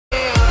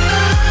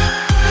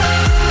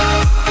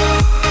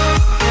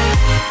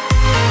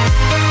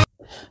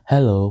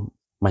Hello,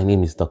 my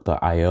name is Dr.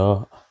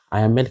 Ayo.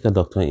 I am medical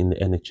doctor in the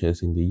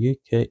NHS in the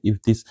UK.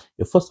 If this is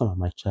your first time on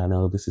my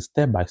channel, this is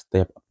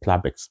step-by-step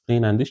lab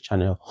explain, and this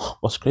channel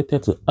was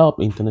created to help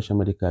international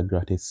medical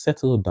graduates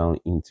settle down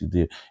into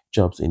the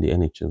jobs in the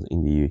NHS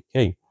in the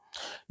UK.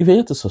 If you're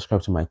yet to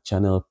subscribe to my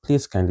channel,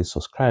 please kindly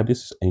subscribe.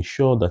 This will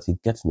ensure that you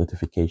get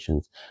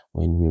notifications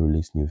when we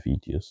release new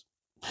videos.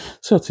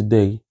 So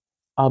today,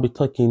 I'll be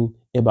talking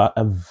about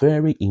a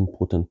very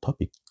important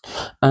topic.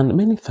 And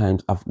many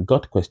times I've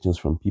got questions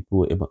from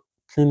people about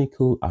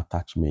clinical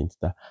attachment.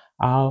 That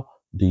how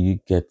do you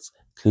get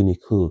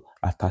clinical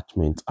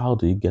attachment? How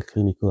do you get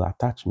clinical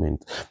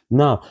attachment?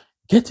 Now,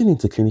 getting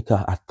into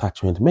clinical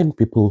attachment, many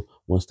people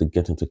wants to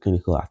get into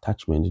clinical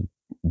attachment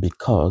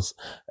because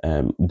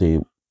they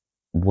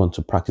want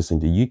to practice in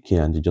the UK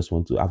and they just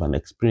want to have an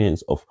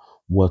experience of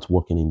what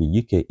working in the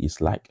UK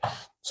is like.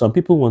 Some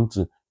people want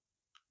to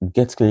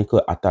get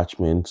clinical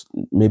attachment.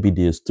 Maybe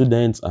they're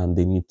students and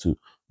they need to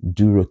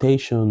do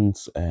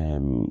rotations,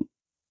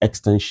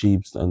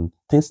 externships, and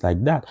things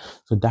like that.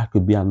 So that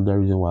could be another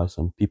reason why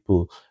some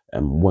people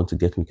want to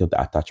get clinical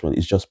attachment.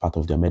 It's just part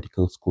of their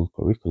medical school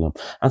curriculum.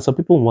 And some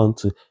people want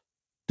to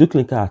do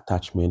clinical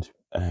attachment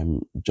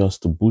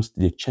just to boost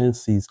the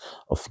chances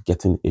of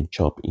getting a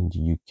job in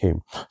the UK.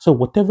 So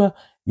whatever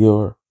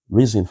your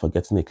reason for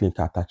getting a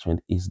clinical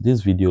attachment is,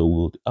 this video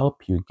will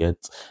help you get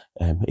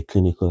a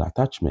clinical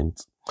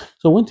attachment.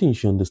 So one thing you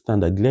should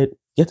understand, that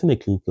getting a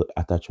clinical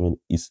attachment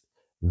is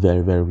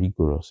very, very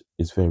rigorous.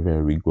 It's very,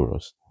 very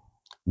rigorous.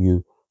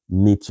 You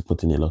need to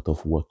put in a lot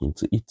of work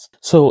into it.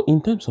 So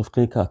in terms of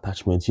clinical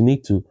attachment, you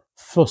need to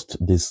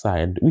first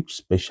decide which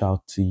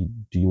specialty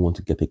do you want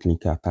to get a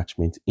clinical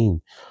attachment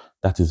in.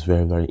 That is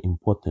very, very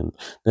important.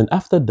 Then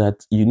after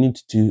that, you need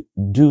to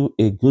do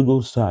a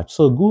Google search.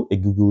 So do a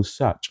Google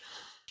search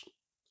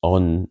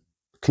on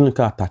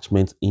clinical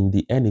attachment in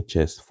the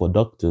NHS for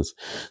doctors.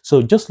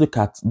 So just look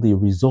at the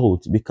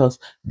results, because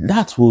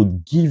that will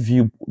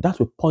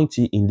point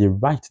you in the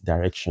right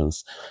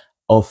directions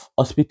of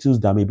hospitals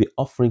that may be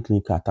offering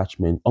clinical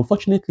attachment.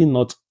 Unfortunately,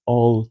 not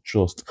all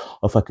trusts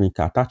offer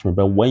clinical attachment,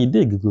 but when you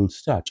do a Google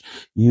search,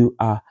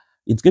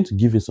 it's going to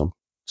give you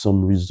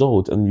some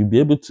results, and you'll be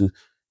able to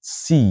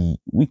see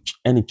which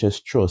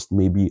NHS trust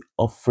may be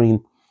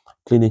offering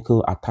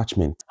clinical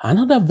attachment.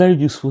 Another very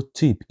useful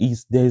tip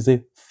is there's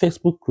a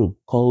Facebook group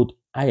called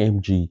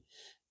IMG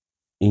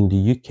in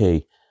the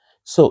UK.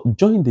 So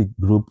join the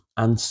group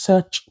and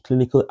search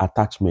clinical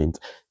attachment.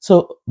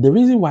 So the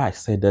reason why I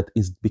said that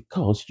is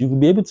because you will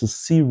be able to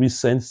see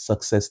recent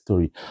success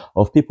story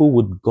of people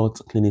who got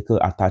clinical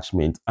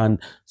attachment, and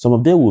some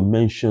of them will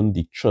mention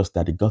the trust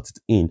that they got it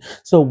in.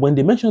 So when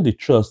they mention the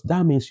trust,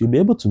 that means you'll be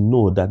able to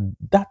know that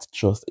that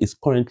trust is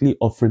currently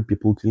offering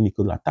people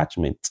clinical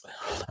attachment.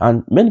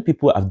 And many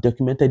people have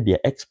documented their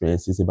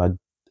experiences about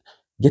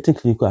getting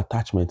clinical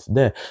attachment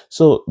there.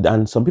 So,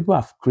 and some people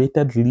have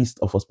created list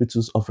of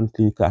hospitals offering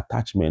clinical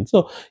attachment.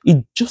 So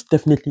it just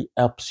definitely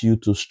helps you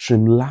to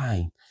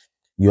streamline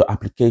your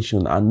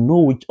application and know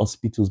which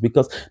hospitals,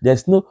 because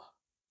there's no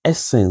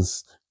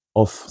essence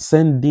of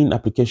sending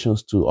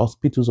applications to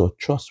hospitals or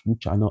trusts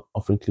which are not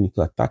offering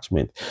clinical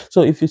attachment.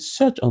 So if you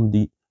search on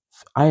the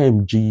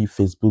IMG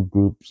Facebook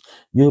groups,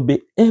 you'll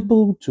be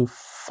able to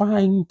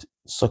find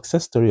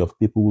success story of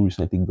people who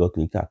recently got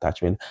clinical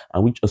attachment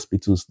and which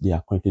hospitals they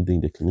are currently doing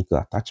the clinical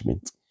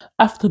attachment.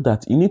 After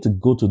that, you need to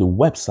go to the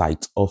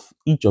website of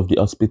each of the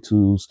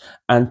hospitals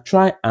and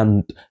try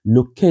and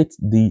locate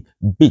the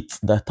bit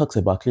that talks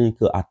about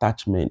clinical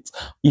attachment.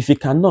 If you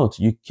cannot,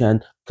 you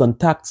can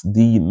contact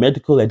the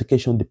medical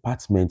education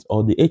department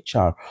or the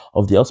HR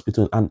of the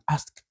hospital and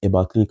ask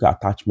about clinical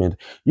attachment.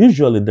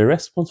 Usually the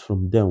response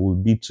from them will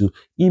be to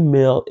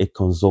email a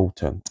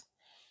consultant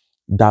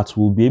that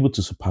will be able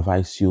to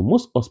supervise you.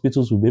 Most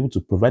hospitals will be able to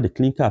provide a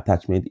clinical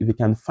attachment if you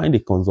can find a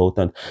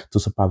consultant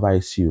to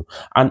supervise you.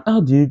 And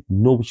how do you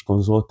know which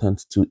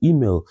consultant to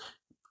email?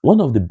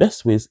 One of the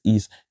best ways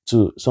is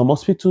some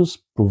hospitals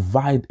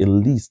provide a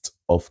list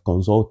of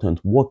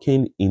consultants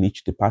working in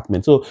each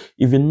department. So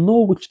if you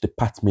know which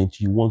department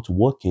you want to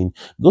work in,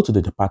 go to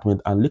the department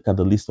and look at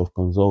the list of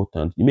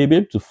consultants. You may be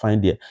able to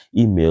find their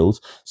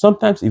emails.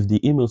 Sometimes if the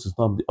emails is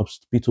not on the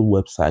hospital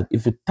website,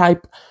 if you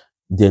type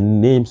the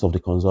names of the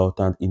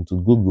consultant into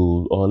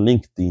Google or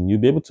LinkedIn, you'll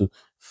be able to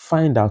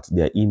find out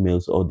their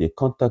emails or their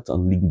contacts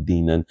on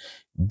LinkedIn, and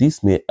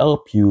this may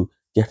help you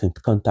get in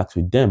contact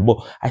with them. But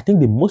I think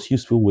the most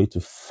useful way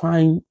to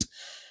find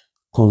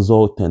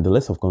the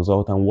list of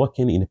consultant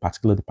working in a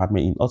particular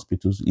department in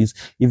hospitals is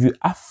if you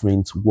have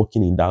friends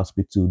working in the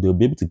hospital, they'll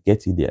be able to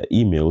get you their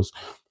emails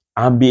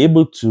and be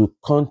able to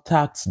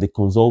contact the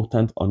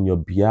consultant on your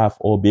behalf,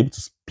 or be able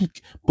to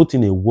put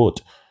in a word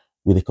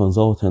with a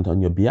consultant on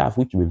your behalf,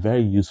 which will be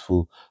very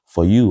useful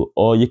for you.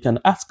 Or you can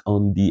ask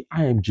on the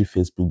IMG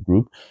Facebook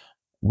group,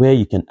 where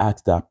you can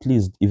ask that,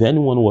 please, if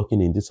anyone working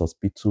in this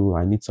hospital,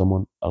 I need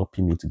someone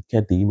helping me to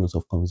get the emails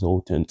of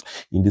consultants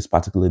in this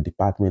particular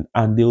department,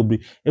 and they'll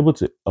be able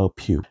to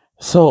help you.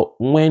 So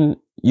when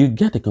you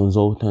get a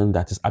consultant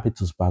that is happy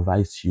to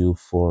supervise you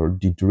for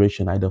the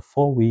duration, either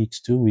 4 weeks,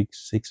 2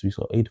 weeks, 6 weeks,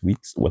 or 8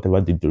 weeks,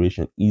 whatever the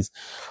duration is.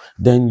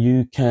 Then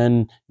you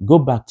can go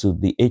back to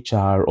the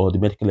HR or the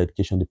medical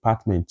education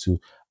department to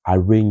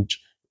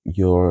arrange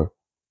your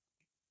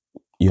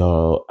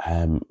your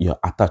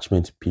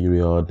attachment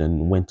period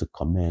and when to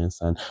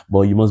commence. And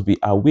but you must be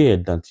aware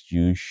that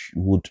you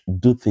would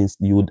do things,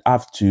 you would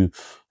have to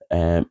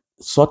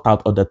sort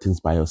out other things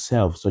by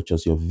yourself, such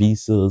as your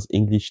visas,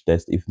 English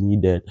test if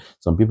needed.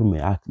 Some people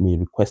may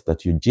request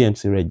that you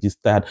GMC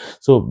registered.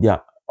 So there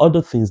are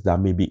other things that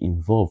may be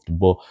involved,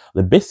 but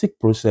the basic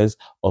process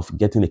of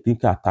getting a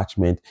clinical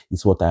attachment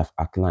is what I've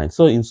outlined.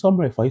 So in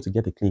summary, for you to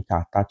get a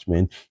clinical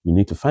attachment, you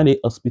need to find a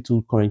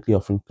hospital currently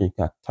offering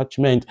clinical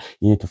attachment.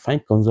 You need to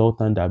find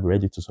consultant that are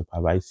ready to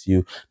supervise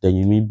you. Then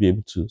you need to be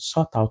able to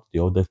sort out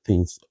the other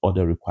things,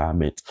 other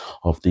requirements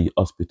of the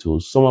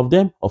hospitals. Some of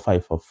them offer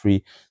it for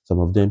free. Some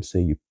of them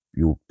say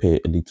you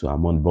pay a little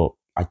amount, but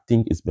I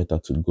think it's better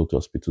to go to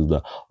hospitals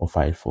that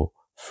offer it for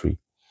free.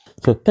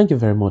 So thank you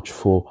very much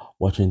for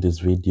watching this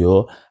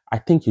video. I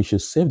think you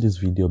should save this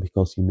video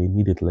because you may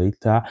need it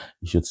later.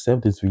 You should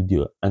save this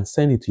video and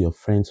send it to your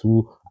friends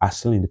who are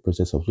still in the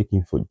process of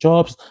looking for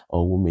jobs,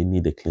 or who may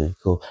need a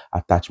clinical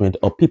attachment,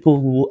 or people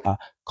who are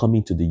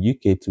coming to the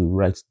UK to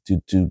write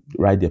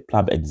their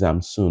PLAB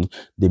exam soon.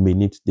 They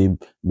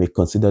may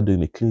consider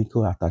doing a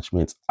clinical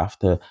attachment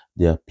after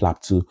their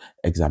PLAB 2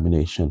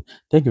 examination.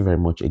 Thank you very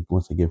much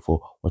once again for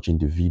watching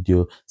the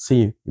video.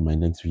 See you in my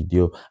next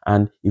video.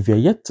 And if you're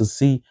yet to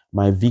see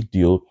my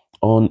video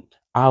on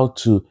how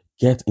to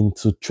get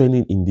into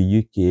training in the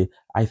UK,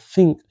 I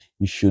think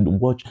you should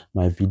watch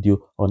my video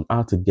on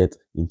how to get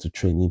into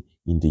training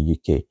in the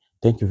UK.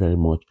 Thank you very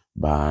much.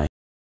 Bye.